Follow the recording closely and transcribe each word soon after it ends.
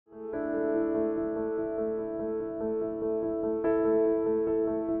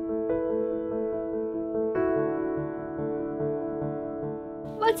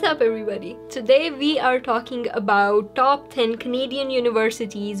What's up everybody? Today we are talking about top 10 Canadian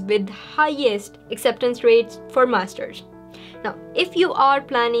universities with highest acceptance rates for masters. Now, if you are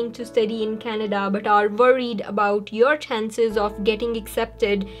planning to study in Canada but are worried about your chances of getting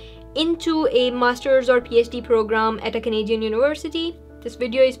accepted into a master's or PhD program at a Canadian university, this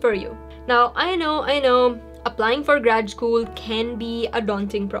video is for you. Now, I know, applying for grad school can be a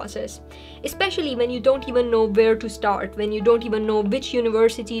daunting process, especially when you don't even know where to start, when you don't even know which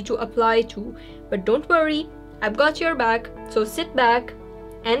university to apply to. But don't worry, I've got your back, so sit back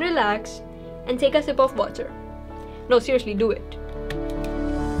and relax and take a sip of water. No, seriously, do it.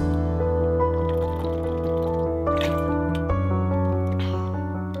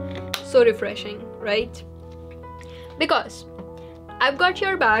 So refreshing, right? Because I've got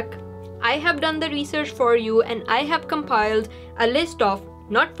your back, I have done the research for you, and I have compiled a list of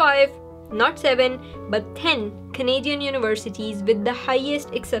not 5, not 7, but 10 Canadian universities with the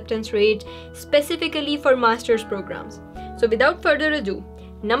highest acceptance rate specifically for master's programs. So without further ado,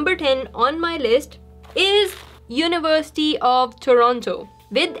 number 10 on my list is University of Toronto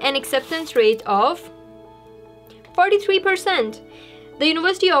with an acceptance rate of 43%. The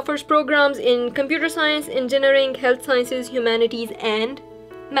university offers programs in computer science, engineering, health sciences, humanities, and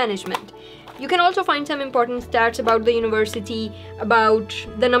management. You can also find some important stats about the university, about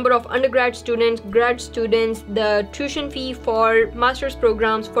the number of undergrad students, grad students, the tuition fee for master's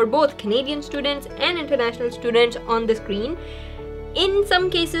programs for both Canadian students and international students on the screen. In some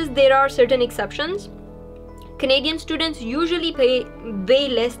cases, there are certain exceptions. Canadian students usually pay way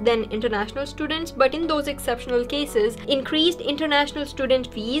less than international students, but in those exceptional cases, increased international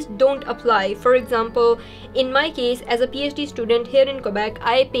student fees don't apply. For example, in my case, as a PhD student here in Quebec,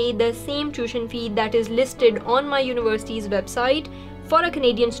 I pay the same tuition fee that is listed on my university's website for a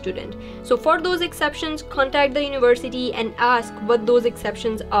Canadian student. So for those exceptions, contact the university and ask what those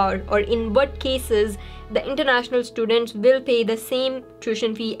exceptions are, or in what cases the international students will pay the same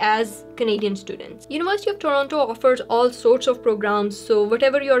tuition fee as Canadian students. University of Toronto offers all sorts of programs, so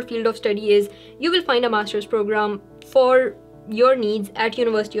whatever your field of study is, you will find a master's program for your needs at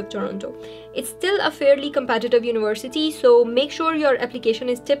University of Toronto. It's still a fairly competitive university, so make sure your application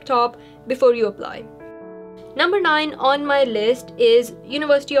is tip-top before you apply. Number 9 on my list is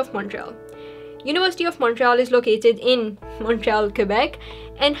University of Montreal. University of Montreal is located in Montreal, Quebec,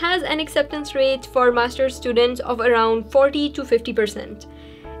 and has an acceptance rate for master's students of around 40 to 50%.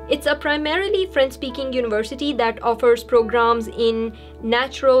 It's a primarily French-speaking university that offers programs in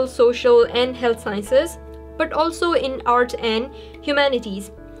natural, social, and health sciences, but also in arts and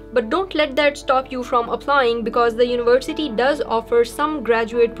humanities. But don't let that stop you from applying, because the university does offer some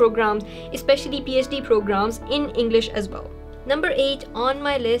graduate programs, especially PhD programs in English as well. Number 8 on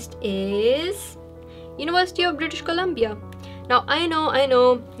my list is University of British Columbia. Now, I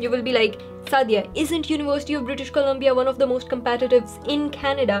know, you will be like, Sadia, isn't University of British Columbia one of the most competitive in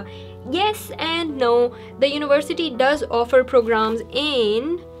Canada? Yes and no. The university does offer programs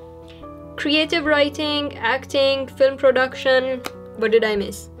in creative writing, acting, film production, what did I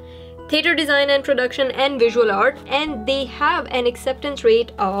miss? Theater design and production, and visual art, and they have an acceptance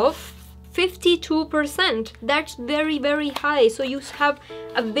rate of 52%. That's very, very high. So you have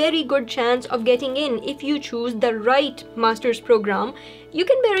a very good chance of getting in. If you choose the right master's program, you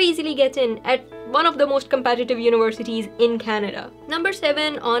can very easily get in at one of the most competitive universities in Canada. Number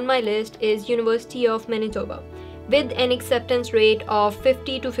 7 on my list is University of Manitoba with an acceptance rate of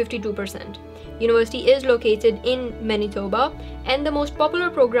 50 to 52%. University is located in Manitoba, and the most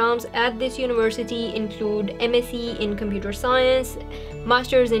popular programs at this university include MSc in Computer Science,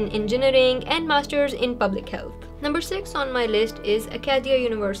 Masters in Engineering, and Masters in Public Health. Number 6 on my list is ACADIA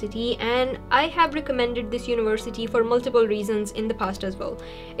University, and I have recommended this university for multiple reasons in the past as well.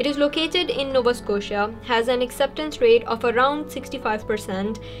 It is located in Nova Scotia, has an acceptance rate of around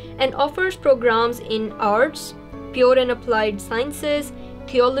 65%, and offers programs in arts, pure and applied sciences,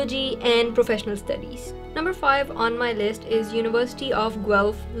 theology, and professional studies. Number 5 on my list is University of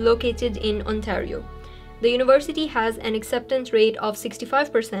Guelph, located in Ontario. The university has an acceptance rate of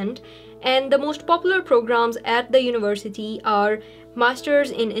 65%, and the most popular programs at the university are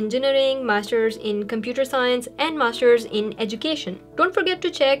Masters in Engineering, Masters in Computer Science, and Masters in Education. Don't forget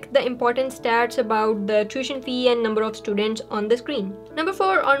to check the important stats about the tuition fee and number of students on the screen. Number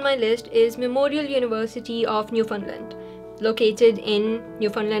 4 on my list is Memorial University of Newfoundland. Located in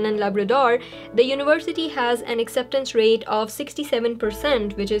Newfoundland and Labrador, the university has an acceptance rate of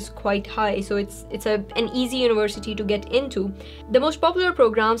 67%, which is quite high, so it's an easy university to get into. The most popular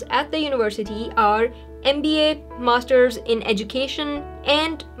programs at the university are MBA, Masters in Education,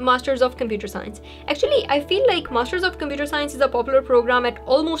 and Masters of Computer Science. Actually, I feel like Masters of Computer Science is a popular program at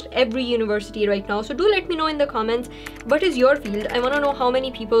almost every university right now. So do let me know in the comments, what is your field? I want to know how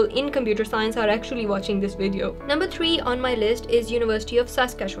many people in computer science are actually watching this video. Number 3 on my list is University of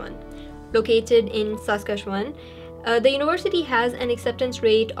Saskatchewan. Located in Saskatchewan, the university has an acceptance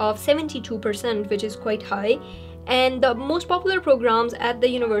rate of 72%, which is quite high. And the most popular programs at the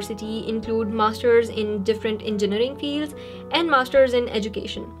university include masters in different engineering fields and masters in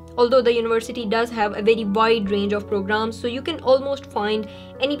education. Although the university does have a very wide range of programs, so you can almost find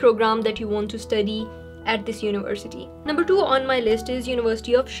any program that you want to study at this university. Number 2 on my list is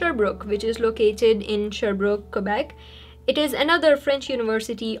University of Sherbrooke, which is located in Sherbrooke, Quebec. It is another French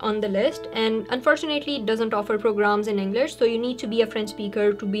university on the list, and unfortunately it doesn't offer programs in English, so you need to be a French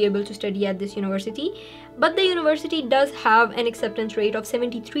speaker to be able to study at this university. But the university does have an acceptance rate of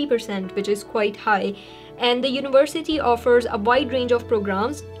 73%, which is quite high, and the university offers a wide range of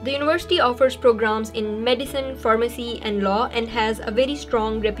programs. The university offers programs in medicine, pharmacy, and law, and has a very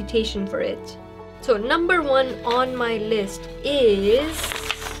strong reputation for it. So number 1 on my list is,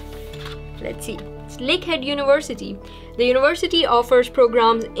 let's see, it's Lakehead University. The university offers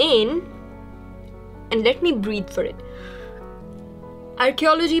programs in, and let me breathe for it,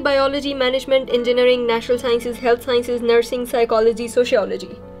 archaeology, biology, management, engineering, natural sciences, health sciences, nursing, psychology,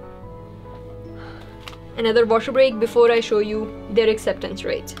 sociology. Another water break before I show you their acceptance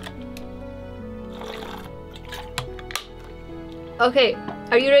rate. Okay,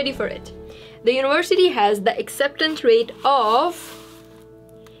 are you ready for it? The university has the acceptance rate of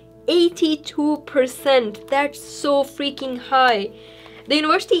 82%. That's so freaking high. The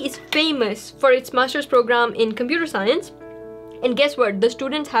university is famous for its master's program in computer science, and guess what? The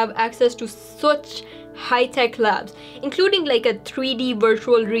students have access to such high-tech labs, including like a 3D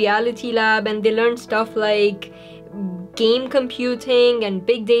virtual reality lab, and they learn stuff like game computing and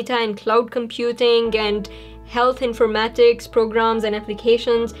big data and cloud computing and health informatics programs and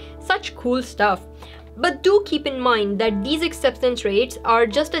applications. Such cool stuff. But do keep in mind that these acceptance rates are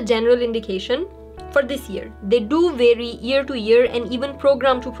just a general indication for this year. They do vary year to year and even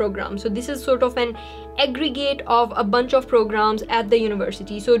program to program. So this is sort of an aggregate of a bunch of programs at the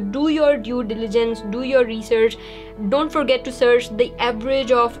university. So do your due diligence, do your research. Don't forget to search the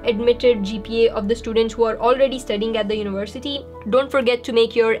average of admitted GPA of the students who are already studying at the university. Don't forget to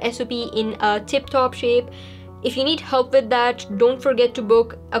make your SOP in a tip-top shape. If you need help with that, don't forget to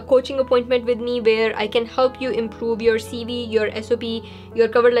book a coaching appointment with me where I can help you improve your CV, your SOP, your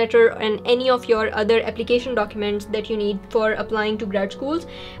cover letter, and any of your other application documents that you need for applying to grad schools.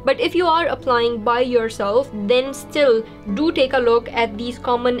 But if you are applying by yourself, then still do take a look at these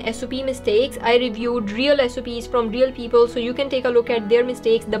common SOP mistakes. I reviewed real SOPs from real people, so you can take a look at their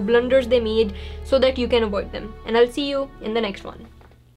mistakes, the blunders they made, so that you can avoid them. And I'll see you in the next one.